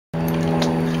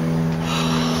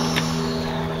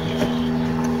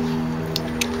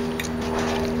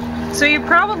So you're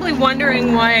probably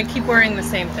wondering why I keep wearing the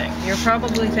same thing. You're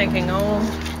probably thinking, oh,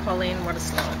 Pauline, what a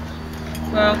snob.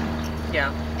 Well,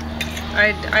 yeah.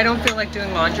 I don't feel like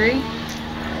doing laundry.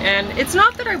 And it's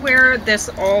not that I wear this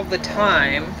all the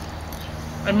time.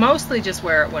 I mostly just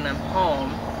wear it when I'm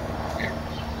home.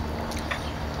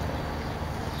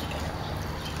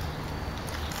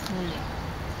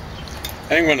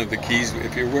 I think one of the keys,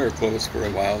 if you wear clothes for a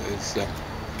while, is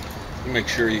make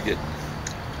sure you get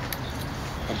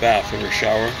a bath or a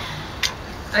shower.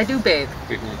 I do bathe.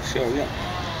 So yeah.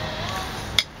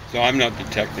 So I'm not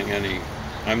detecting any.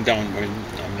 I'm downwind.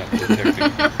 I'm not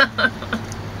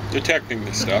detecting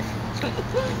this stuff.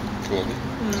 Clothing.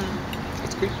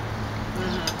 That's good.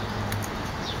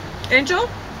 Angel,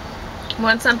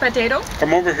 want some potato?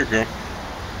 Come over here, girl.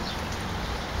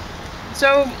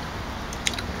 So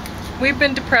we've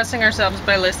been depressing ourselves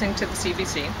by listening to the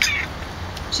CBC.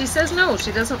 She says no,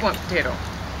 she doesn't want potato.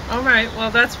 All right,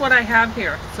 well that's what I have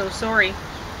here, so sorry.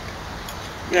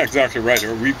 Yeah, exactly right.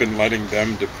 Or we've been letting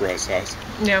them depress us.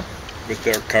 Yeah. With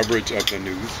their coverage of the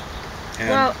news. And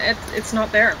well, it's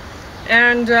not there.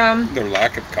 And their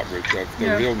lack of coverage of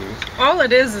the real news. All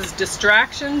it is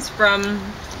distractions from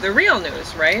the real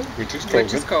news, right? Which is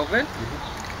COVID.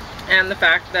 And the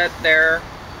fact that they're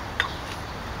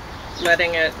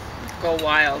letting it go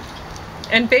wild.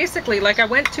 And basically, like, I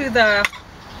went to the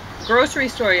grocery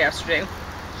store yesterday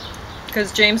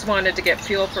because James wanted to get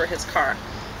fuel for his car.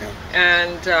 Yeah.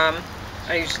 And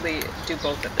I usually do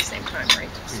both at the same time, right?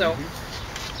 So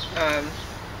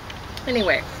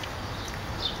anyway,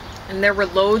 and there were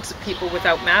loads of people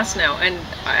without masks now, and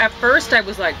at first I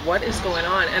was like, what is going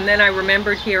on? And then I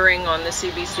remembered hearing on the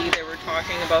CBC they were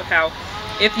talking about how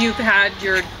if you've had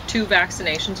your 2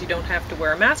 vaccinations, you don't have to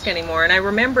wear a mask anymore. And I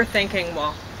remember thinking,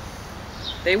 well,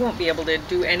 they won't be able to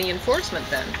do any enforcement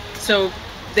then. So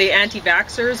the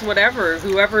anti-vaxxers, whatever,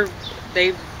 whoever,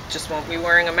 they just won't be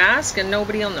wearing a mask and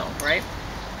nobody will know, right?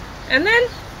 And then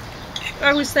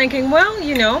I was thinking, well,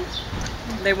 you know,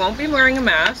 they won't be wearing a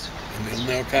mask. And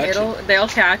they'll catch it. They'll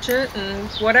catch it and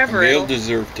whatever. And they'll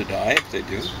deserve to die if they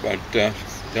do, but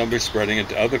they'll be spreading it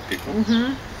to other people.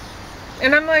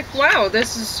 And I'm like, wow,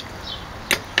 this is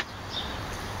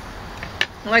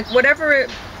like whatever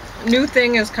new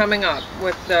thing is coming up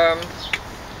with the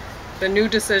new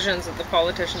decisions that the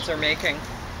politicians are making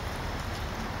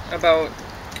about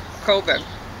COVID.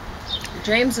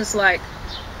 James is like,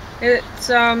 it's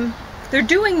they're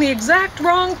doing the exact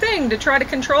wrong thing to try to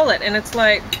control it, and it's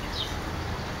like,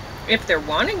 if they're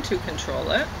wanting to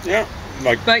control it,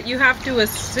 but you have to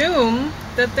assume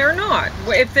that they're not.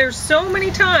 If there's so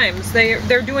many times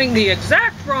they're doing the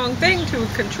exact wrong thing to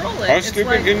control it, how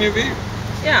stupid can you be?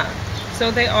 Yeah. So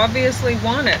they obviously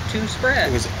want it to spread.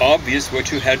 It was obvious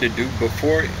what you had to do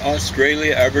before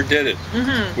Australia ever did it.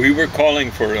 We were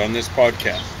calling for it on this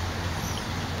podcast,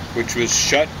 which was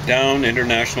shut down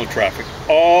international traffic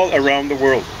all around the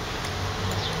world.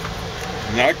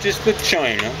 Not just with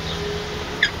China,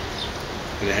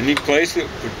 but any place that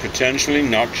would potentially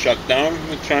not shut down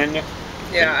with China.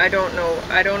 Yeah, I don't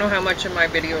know how much of my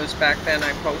videos back then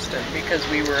I posted because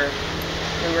we were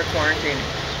quarantining.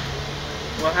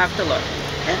 We'll have to look.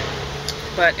 Yeah.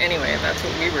 But anyway, that's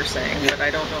what we were saying, but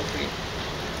I don't know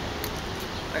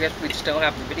if I guess we'd still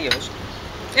have the videos.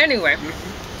 Anyway.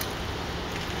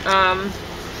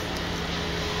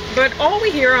 But all we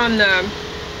hear on the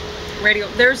radio,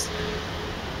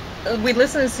 we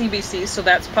listen to CBC, so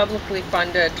that's publicly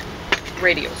funded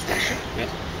radio station.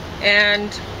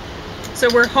 And so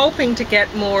we're hoping to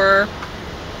get more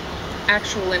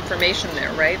actual information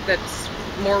there, right? That's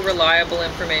more reliable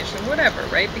information, whatever,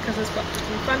 right? Because it's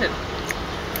publicly funded.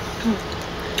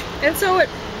 And so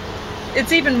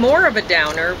it's even more of a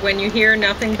downer when you hear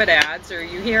nothing but ads, or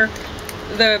you hear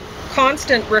the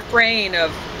constant refrain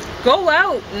of go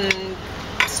out and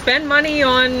spend money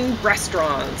on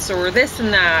restaurants or this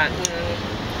and that.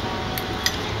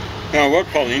 Now, what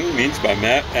Pauline means by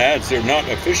ads, they're not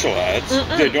official ads.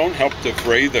 They don't help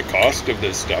defray the cost of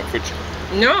this stuff, which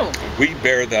we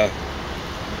bear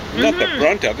not the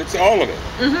brunt of, it's all of it.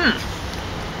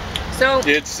 So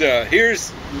it's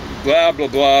here's blah blah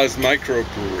blah's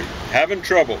microbrewery having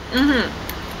trouble.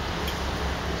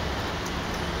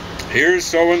 Here's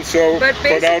so and so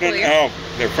put out an album.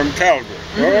 They're from Calgary.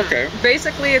 Oh, okay.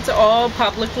 Basically, it's all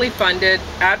publicly funded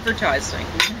advertising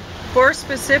for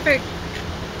specific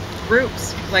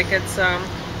groups. Like it's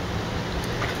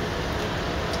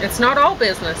not all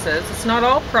businesses, it's not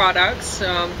all products,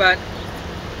 but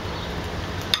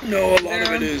no, a lot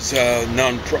of it is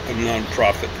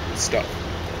non-profit stuff.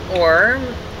 Or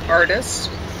artists.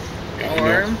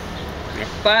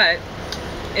 But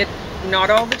it not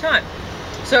all the time.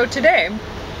 So today,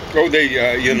 Oh,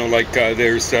 they, you know, like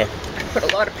there's, I put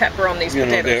a lot of pepper on these you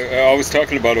know, potatoes. they're always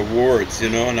talking about awards, you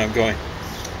know, and I'm going,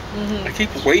 I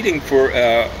keep waiting for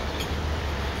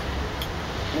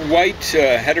white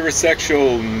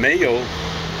heterosexual male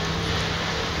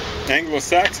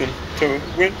Anglo-Saxon to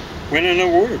win an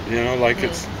award, you know, like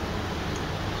it's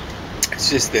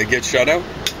just they get shut out.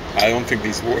 I don't think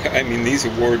these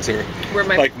awards are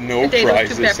like no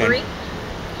prizes too peppery?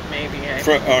 Maybe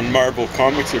on Marvel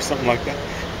Comics or something like that.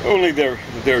 Only they're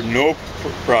no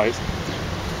prize,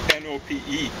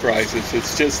 NOPE prizes.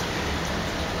 It's just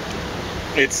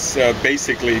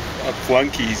basically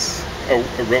flunkies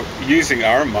using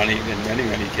our money in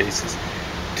many cases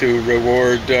to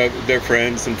reward their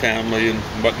friends and family and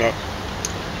whatnot.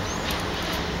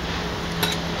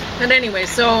 But anyway,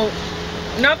 so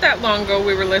not that long ago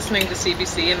we were listening to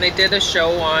CBC and they did a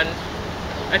show on,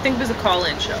 I think it was a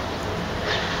call-in show.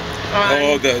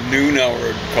 The noon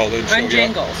hour call-in show. On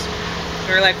jingles.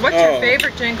 We were like, what's your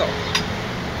favorite jingle?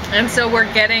 And so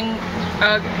we're getting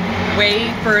a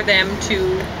way for them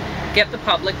to get the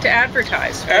public to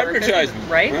advertise. Advertising,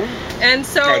 right? Huh? And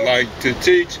so I'd like to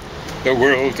teach the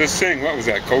world to sing. What was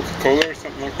that? Coca-Cola or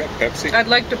something like that? Pepsi? I'd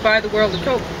like to buy the world a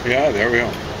Coke. Yeah, there we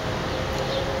go.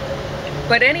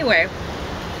 But anyway,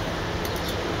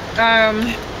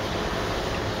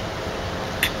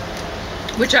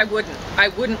 which I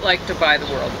wouldn't like to buy the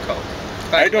world a Coke.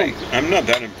 I'm not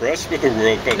that impressed with the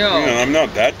world, but no, you know, I'm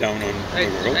not that down on the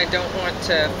world. I don't want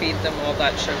to feed them all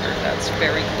that sugar. That's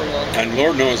very cruel. And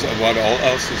Lord knows what all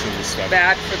else is in the stuff.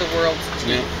 Bad for the world's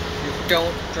teeth.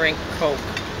 Don't drink Coke.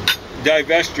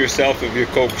 Divest yourself of your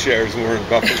Coke shares, Warren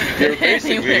Buffett. You're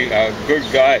basically a good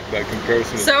guy by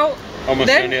comparison to almost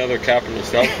any other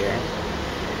capitalist out there.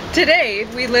 Today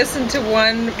we listened to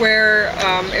one where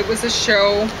it was a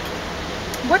show.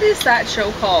 What is that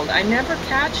show called? I never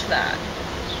catch that.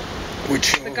 Which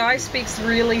show? The guy speaks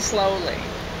really slowly.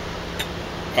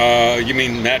 You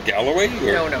mean Matt Galloway?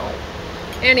 Or? No.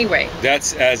 Anyway.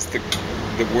 That's as the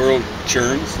world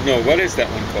churns? No, what is that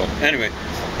one called? Anyway,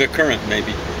 The Current,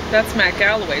 maybe. That's Matt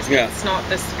Galloway's, but it's not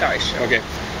this guy's show. Okay.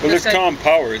 Well, there's Tom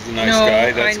Power is a nice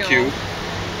guy. That's cute.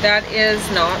 That is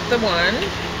not the one.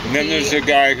 And then there's a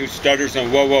guy who stutters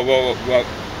on whoa. No,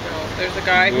 there's a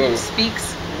guy who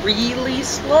speaks really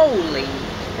slowly.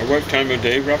 At what time of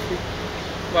day, roughly?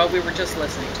 Well, we were just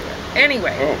listening to it.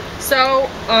 Anyway, so...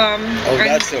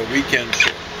 that's a weekend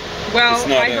show. Well,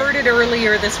 I heard it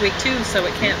earlier this week, too, so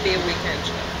it can't be a weekend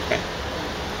show.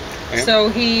 Okay. So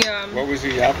he... what was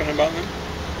he yapping about then?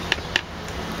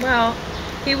 Well,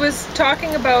 he was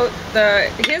talking about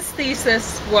his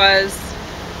thesis was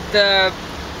the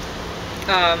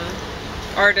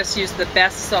artists use the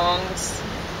best songs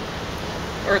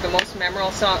or the most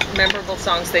memorable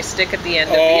songs they stick at the end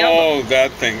of the album. Oh,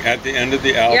 that thing, at the end of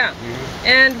the album. Yeah.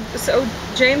 And so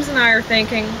James and I are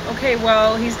thinking, okay,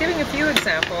 well, he's giving a few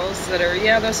examples that are,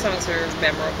 those songs are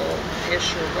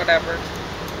memorable-ish or whatever.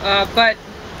 But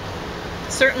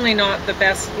certainly not the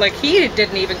best. Like, he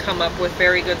didn't even come up with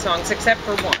very good songs except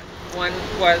for one. One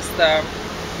was the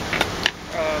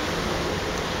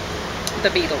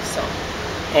Beatles song.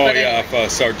 Oh, but anyway,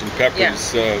 Sgt.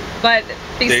 Pepper's. But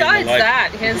besides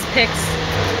that, his picks,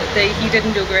 he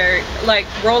didn't do very. Like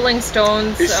Rolling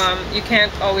Stones, you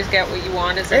can't always get what you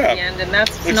want is at the end, and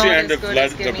that's not as good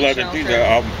as Give Me Shelter. The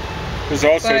album. There's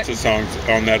all sorts of songs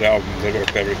on that album that are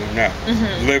better than that.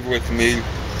 Live With Me.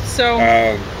 So.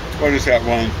 What is that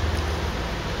one?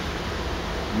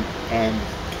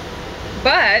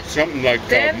 But something like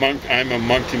I'm a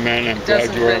monkey man. I'm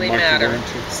glad you're a monkey man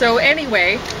too. So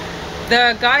anyway.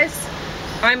 The guys,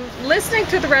 I'm listening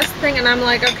to the rest of the thing and I'm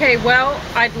like, okay, well,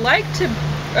 I'd like to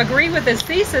agree with his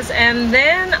thesis, and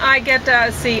then I get to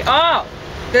see,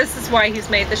 this is why he's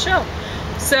made the show.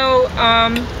 So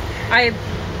I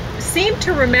seem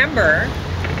to remember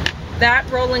that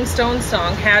Rolling Stones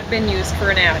song had been used for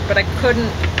an ad, but I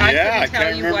couldn't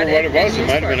tell you what it was. It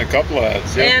might have been a couple of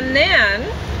ads. Yeah. And then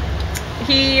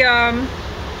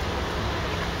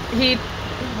he,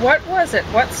 what was it?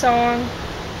 What song?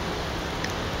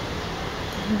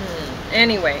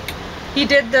 Anyway, he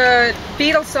did the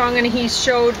Beatles song and he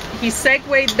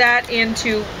segued that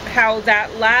into how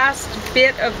that last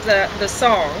bit of the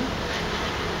song,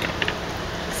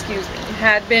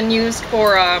 had been used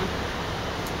for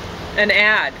an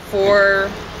ad for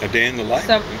A Day in the Life.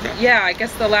 Yeah, I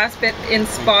guess the last bit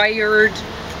inspired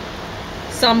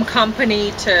some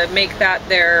company to make that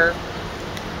their,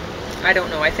 I don't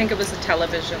know, I think it was a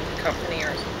television company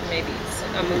or maybe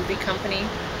a movie company.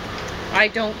 I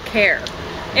don't care.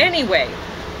 Anyway,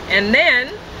 and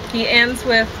then he ends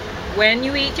with, when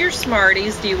you eat your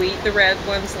Smarties, do you eat the red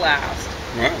ones last?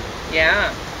 Wow.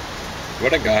 Yeah.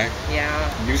 What a guy.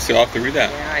 Yeah. You saw through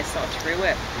that. Yeah, I saw through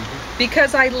it. Mm-hmm.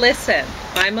 Because I listen.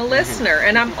 I'm a listener, Mm-hmm.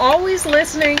 and I'm always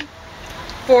listening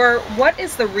for what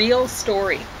is the real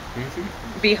story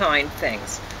behind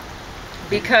things.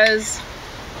 Because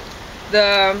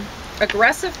the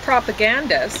aggressive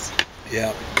propagandists,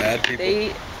 yeah, bad people.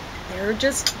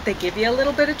 They give you a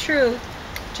little bit of truth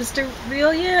just to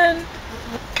reel you in.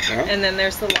 Yeah. And then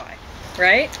there's the lie,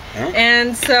 right? Yeah.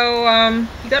 And so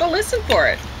you got to listen for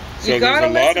it. So there's a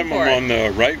lot of them on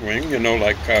the right wing, you know,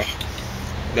 like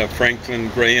the Franklin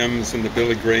Grahams and the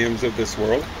Billy Grahams of this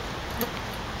world.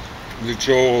 The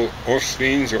Joel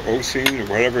Osteen or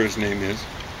whatever his name is.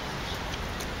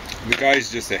 The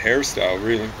guy's just a hairstyle,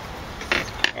 really.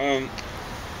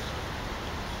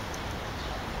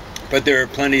 But there are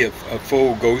plenty of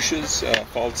faux gauches,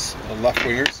 false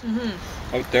left-wingers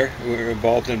out there who are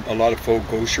involved in a lot of faux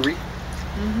gaucherie.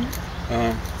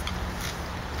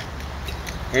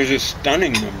 There's a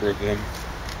stunning number of them.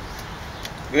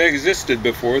 They existed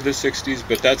before the 60s,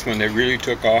 but that's when they really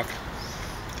took off.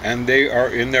 And they are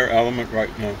in their element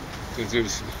right now. Because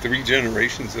there's 3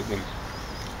 generations of them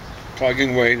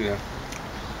plugging away. The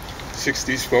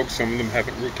 60s folks, some of them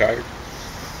haven't retired.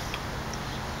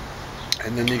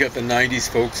 And then you got the 90s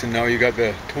folks, and now you got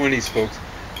the 20s folks.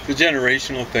 It's a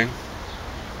generational thing.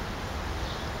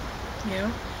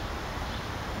 Yeah.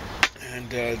 And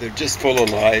they're just full of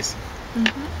lies.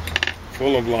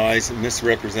 Full of lies and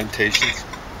misrepresentations.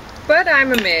 But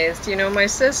I'm amazed. You know, my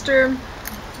sister,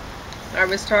 I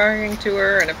was talking to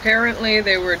her, and apparently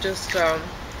they were just,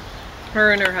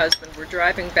 her and her husband were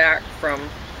driving back from,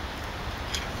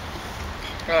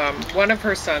 one of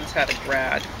her sons had a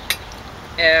grad.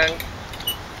 And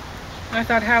I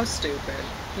thought, how stupid,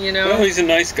 you know? Well, he's a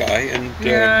nice guy, and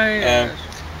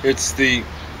it's the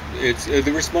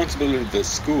responsibility of the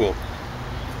school.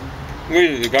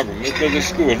 Really, the government, but the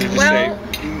school, to just say,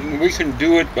 we can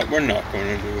do it, but we're not going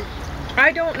to do it.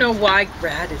 I don't know why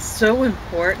grad is so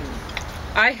important.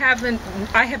 I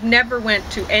have never went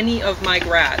to any of my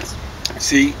grads.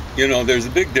 See, you know, there's a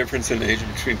big difference in age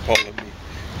between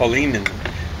Pauline and me,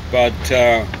 but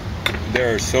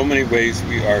there are so many ways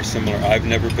we are similar. I've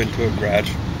never been to a grad.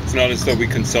 It's not as though we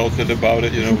consulted about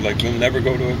it, you know, like we'll never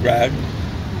go to a grad.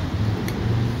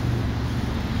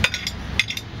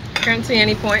 Can't see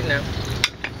any point now.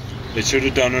 They should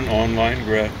have done an online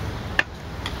grad.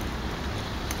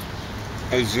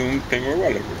 A Zoom thing or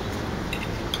whatever.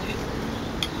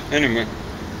 Anyway.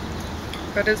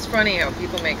 But it's funny how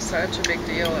people make such a big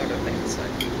deal out of things.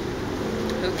 Like,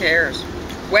 who cares?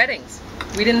 Weddings.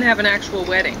 We didn't have an actual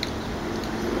wedding.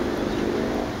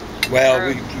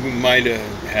 Well, we might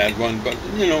have had one, but,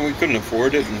 you know, we couldn't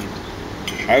afford it.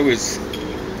 And I was...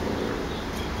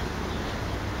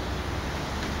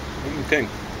 Let me think.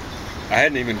 I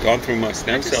hadn't even gone through my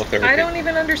stem cell therapy. I don't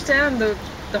even understand the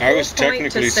whole I was point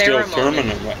technically to still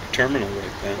ceremony. terminal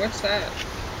right then. What's that?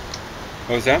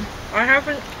 What was that? I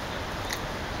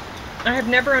have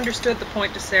never understood the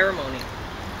point to ceremony.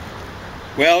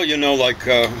 Well, you know, like,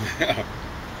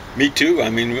 me too. I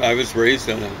mean, I was raised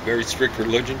in a very strict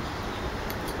religion.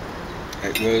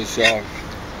 It was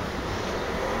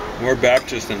more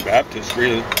Baptist than Baptist,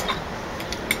 really.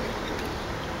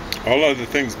 All other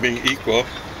things being equal,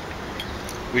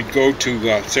 we'd go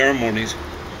to ceremonies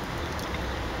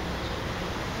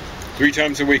 3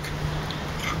 times a week.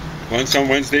 Once on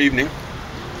Wednesday evening,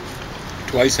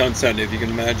 twice on Sunday, if you can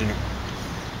imagine it.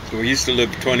 So we used to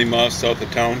live 20 miles south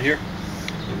of town here.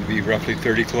 It would be roughly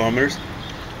 30 kilometers.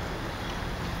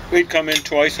 We'd come in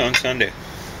twice on Sunday.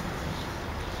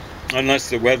 Unless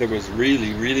the weather was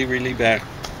really, really, really bad.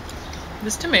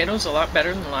 This tomato's a lot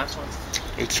better than the last one.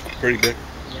 It's pretty good.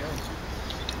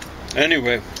 Yeah.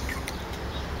 Anyway,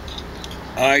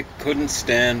 I couldn't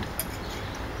stand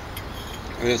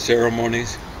the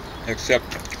ceremonies,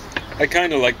 except I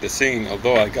kind of like the singing,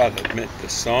 although I gotta admit, the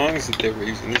songs that they were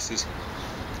using, this is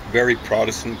very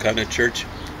Protestant kind of church,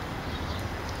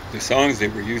 the songs they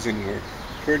were using were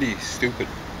pretty stupid.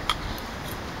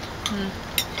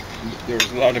 There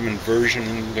was a lot of inversion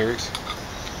in the lyrics.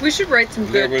 We should write some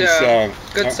good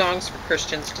good songs for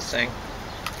Christians to sing.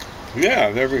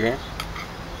 Yeah, there we go.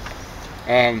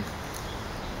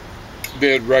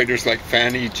 They had writers like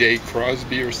Fanny J.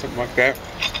 Crosby or something like that.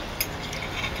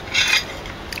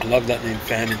 I love that name,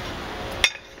 Fanny. I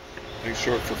think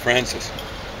short for Francis.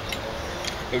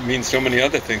 It means so many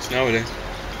other things nowadays.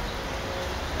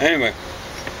 Anyway.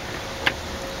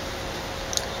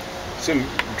 Some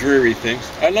dreary things.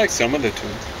 I like some of the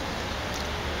tunes.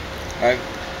 I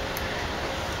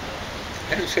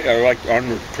say I like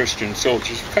Onward Christian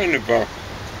Soldiers. Kind of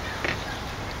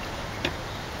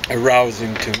a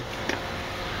rousing tune.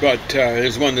 But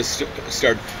there's one that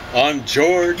started, on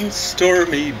Jordan's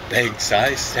stormy banks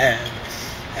I stand,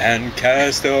 and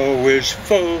cast a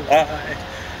wishful eye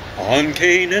on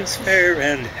Canaan's fair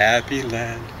and happy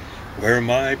land, where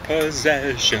my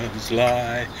possessions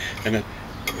lie, and then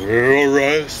we'll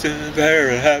rest in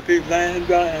their happy land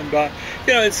by and by.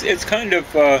 You know, it's kind of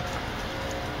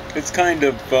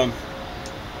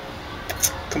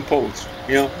composed.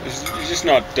 You know, it's just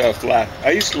not flat. I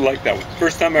used to like that one.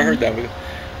 First time I heard that one,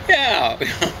 yeah,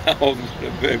 how old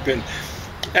would have been?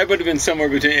 I would have been somewhere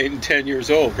between 8 and 10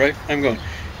 years old, right? I'm going,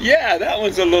 yeah, that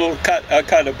one's a little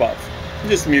cut above.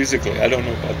 Just musically, I don't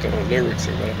know about the lyrics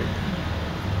or whatever.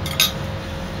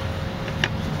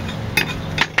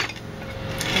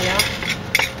 Yeah.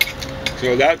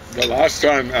 So the last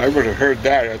time I would have heard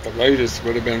that at the latest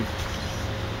would have been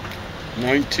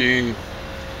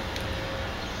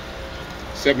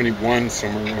 1971,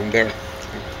 somewhere around there,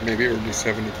 maybe early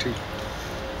 72.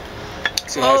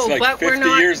 So that's like 50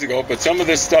 years ago, but some of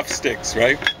this stuff sticks,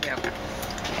 right? Yeah.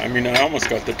 I mean, I almost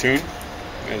got the tune,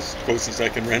 as close as I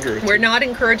can render it. We're not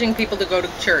encouraging people to go to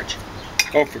church.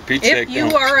 Oh, for Pete's sake, if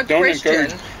you are a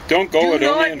Christian, don't go. It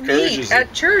only encourages meet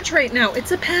at church right now.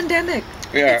 It's a pandemic.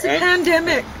 Yeah, it's a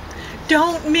pandemic.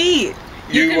 Don't meet.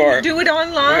 You can do it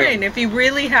online if you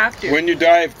really have to. When you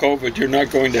die of COVID, you're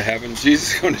not going to heaven.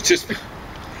 Jesus is going to just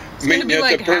meet you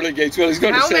at the pearly gates. Well, he's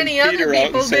going to send Peter out and say, how many other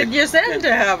people did you send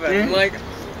to heaven? Like,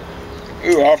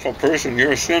 you awful person,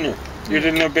 you're a sinner. You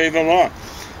didn't obey the law.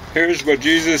 Here's what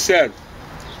Jesus said.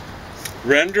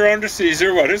 Render unto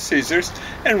Caesar what is Caesar's,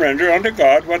 and render unto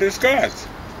God what is God's.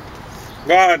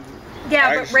 God.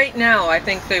 Yeah, but right now I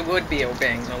think they would be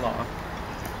obeying the law.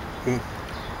 Who?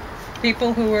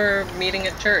 People who are meeting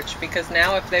at church, because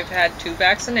now if they've had 2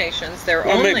 vaccinations, they're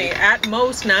only at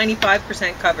most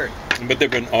 95% covered. But there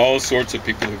have been all sorts of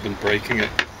people who've been breaking it,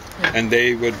 and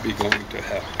they would be going to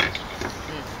hell.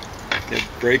 They're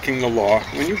breaking the law.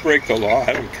 When you break the law,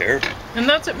 I don't care. And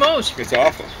that's at most. It's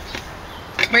awful.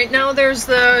 Right now there's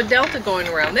the Delta going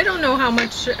around. They don't know how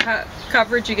much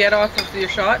coverage you get off of your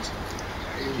shots.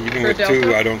 Even with Delta.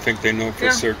 2, I don't think they know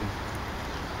for certain.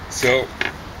 So,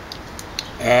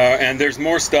 and there's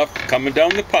more stuff coming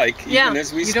down the pike, even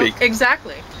as we speak.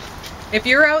 Exactly. If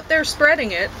you're out there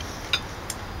spreading it,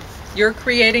 you're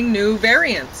creating new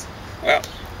variants. Well,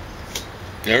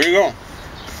 there you go.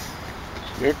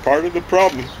 They're part of the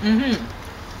problem.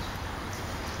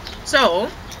 So,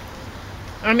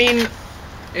 I mean,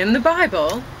 in the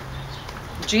Bible,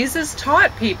 Jesus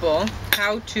taught people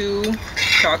how to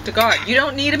talk to God. You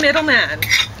don't need a middleman.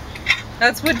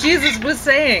 That's what Jesus was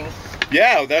saying.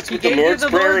 Yeah, that's what the Lord's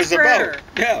Prayer is about.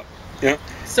 Yeah, yeah.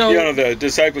 So, you know, the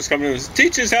disciples come to him and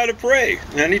teach us how to pray,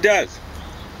 and he does.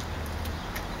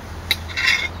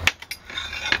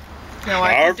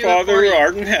 Our Father who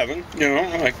art in heaven, you know,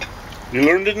 like, you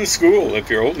learned it in school if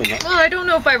you're old enough. Well, I don't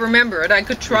know if I remember it. I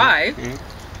could try.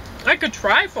 I could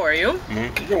try for you.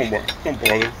 Don't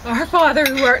bother. Our Father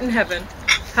who art in heaven,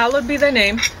 hallowed be thy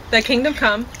name. Thy kingdom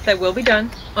come, thy will be done,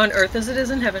 on earth as it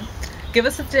is in heaven. Give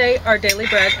us today our daily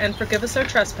bread, and forgive us our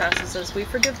trespasses as we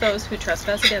forgive those who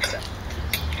trespass against us.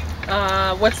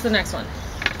 What's the next one?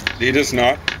 Lead us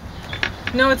not.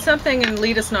 No, it's something, and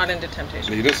lead us not into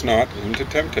temptation. Lead us not into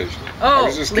temptation.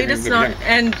 Oh, lead us not,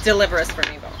 and deliver us from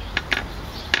evil.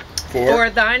 For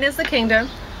thine is the kingdom,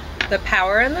 the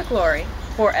power, and the glory,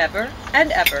 forever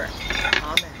and ever.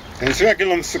 Amen. And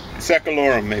speculum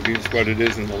secularum, maybe is what it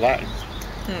is in the Latin.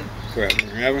 Forever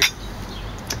and ever.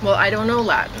 Well, I don't know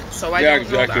Latin, so I don't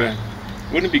know that.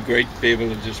 Wouldn't it be great to be able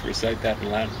to just recite that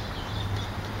in Latin?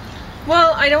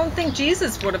 Well, I don't think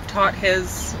Jesus would have taught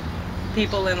his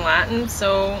people in Latin,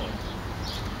 so...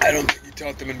 I don't think he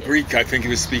taught them in Greek. I think he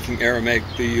was speaking Aramaic.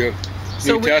 The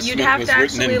so New Testament you'd have was to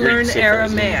written actually in Greek, learn so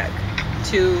Aramaic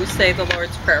to say the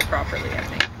Lord's Prayer properly, I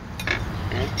think.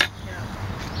 Yeah.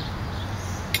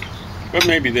 But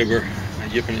maybe they were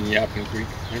yipping and yapping Greek.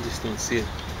 I just don't see it.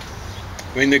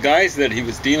 I mean, the guys that he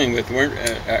was dealing with weren't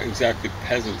exactly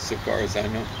peasants, so far as I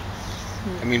know.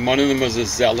 I mean, one of them was a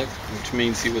zealot, which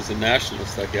means he was a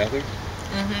nationalist, I gather.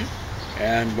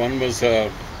 And one was a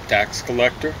tax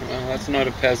collector. Well, that's not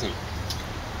a peasant.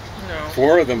 No.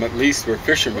 4 of them, at least, were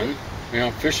fishermen. You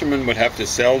know, fishermen would have to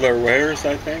sell their wares,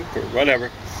 I think, or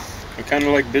whatever. They're kind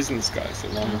of like business guys,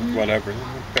 along with whatever.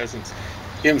 Peasants.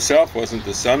 He himself wasn't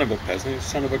the son of a peasant. He was the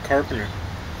son of a carpenter.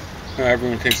 Now,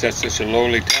 everyone thinks that's such a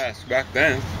lowly task. Back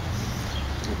then,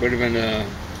 it would have been a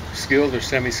skilled or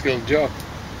semi-skilled job.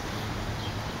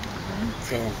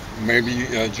 So maybe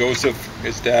Joseph,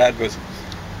 his dad, was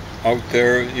out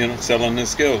there, you know, selling his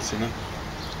skills, you know.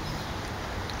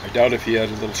 I doubt if he had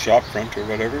a little shop front or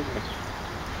whatever, but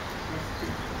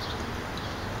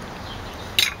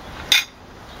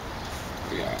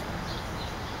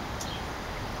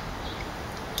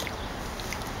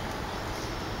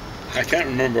I can't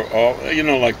remember all, you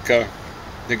know, like the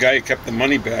guy who kept the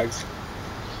money bags,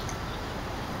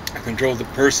 controlled the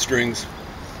purse strings.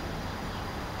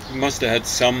 He must have had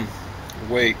some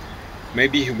way.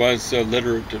 Maybe he was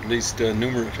literate, at least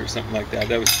numerate or something like that.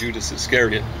 That was Judas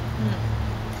Iscariot.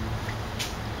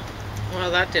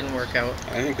 Well, that didn't work out.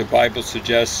 I think the Bible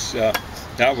suggests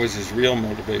that was his real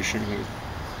motivation.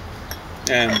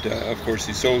 And, of course,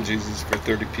 he sold Jesus for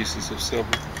 30 pieces of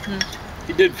silver.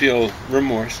 He did feel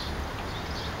remorse.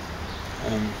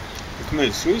 He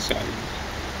committed suicide.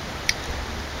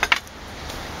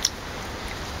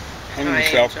 Hung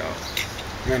himself.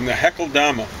 And the Hekel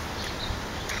Dama.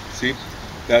 See,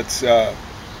 that's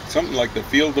something like the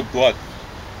field of blood.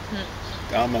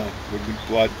 Dama would be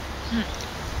blood.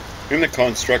 In the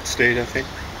construct state, I think.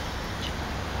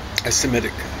 A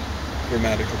Semitic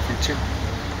grammatical feature.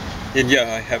 And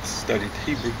yeah, I have studied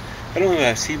Hebrew. I don't know if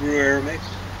that's Hebrew or Aramaic.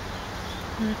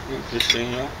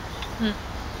 Interesting, yeah.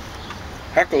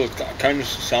 Hekel kind of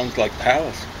sounds like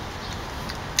palace.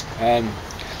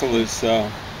 Hekel is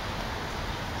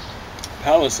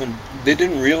palace, and they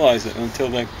didn't realize it until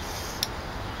they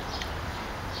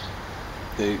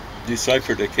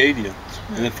deciphered Akkadian,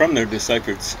 and then from there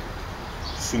deciphered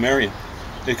Sumerian.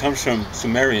 It comes from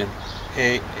Sumerian.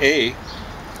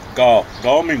 Gal.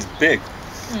 Gal means big.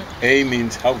 A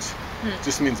means house.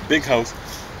 Just means big house.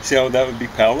 See how that would be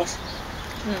palace?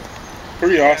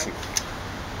 Pretty awesome.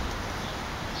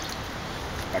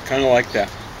 I kind of like that.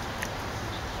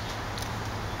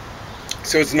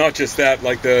 So it's not just that,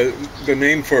 like the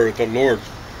name for the Lord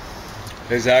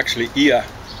is actually Ia.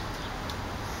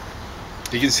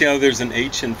 You can see how there's an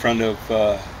H in front of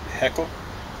Hekel,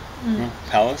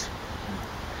 palace.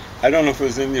 I don't know if it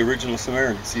was in the original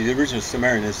Sumerian. See, the original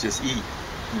Sumerian is just E.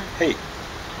 Hey,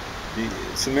 the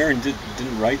Sumerian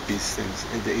didn't write these things.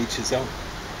 The H is out.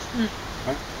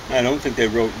 Huh? I don't think they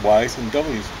wrote Y's and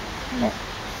W's.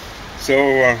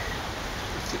 So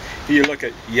you look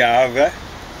at Yahweh,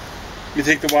 you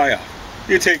take the Y off.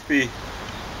 You take the,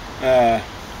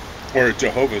 or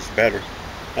Jehovah's better,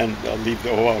 and I'll leave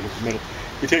the O out of the middle.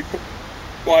 You take the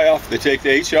Y off, they take the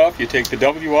H off, you take the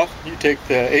W off, you take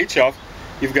the H off,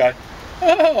 you've got,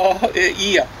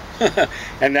 Ia.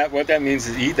 And what that means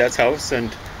is E, that's house,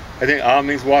 and I think Ah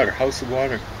means water, house of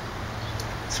water.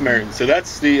 Sumerian. So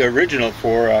that's the original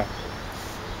for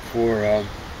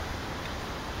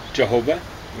Jehovah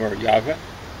or Yahweh,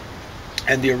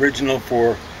 and the original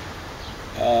for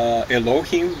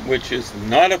Elohim, which is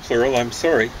not a plural, I'm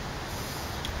sorry,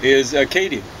 is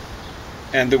Akkadian.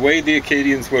 And the way the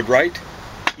Akkadians would write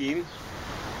Im,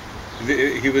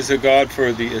 he was a god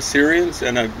for the Assyrians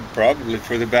and probably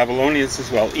for the Babylonians as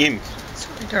well. Im.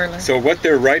 Sorry, darling. So what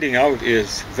they're writing out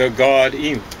is the god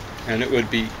Im, and it would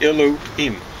be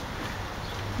Elohim.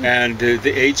 And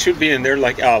the H should be in there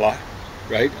like Allah,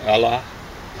 right? Allah.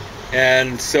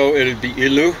 And so it'd be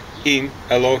Elohim,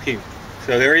 Elohim.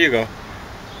 So there you go.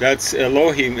 That's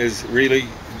Elohim is really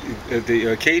the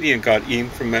Akkadian god Im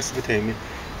from Mesopotamia,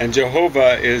 and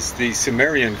Jehovah is the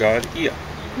Sumerian god Ia,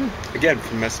 again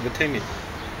from Mesopotamia.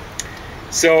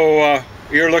 So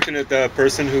you're looking at the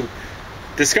person who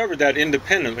discovered that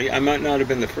independently. I might not have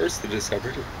been the first to discover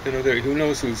it. You know, who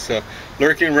knows who's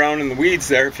lurking around in the weeds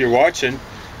there if you're watching.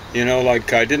 You know,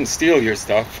 like I didn't steal your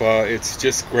stuff. It's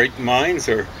just great minds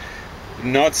or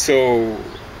not so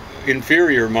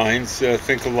inferior minds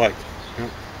think alike. You know?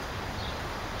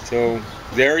 So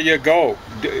there you go.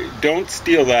 Don't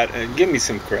steal that and give me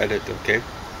some credit, okay?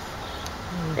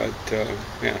 But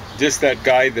yeah, just that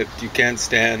guy that you can't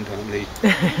stand on the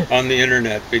on the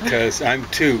internet because I'm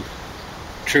too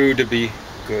true to be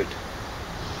good.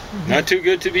 Not too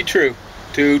good to be true.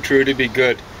 Too true to be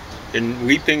good. And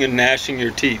weeping and gnashing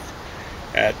your teeth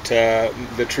at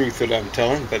the truth that I'm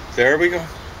telling. But there we go.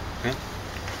 Yeah.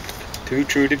 Too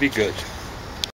true to be good.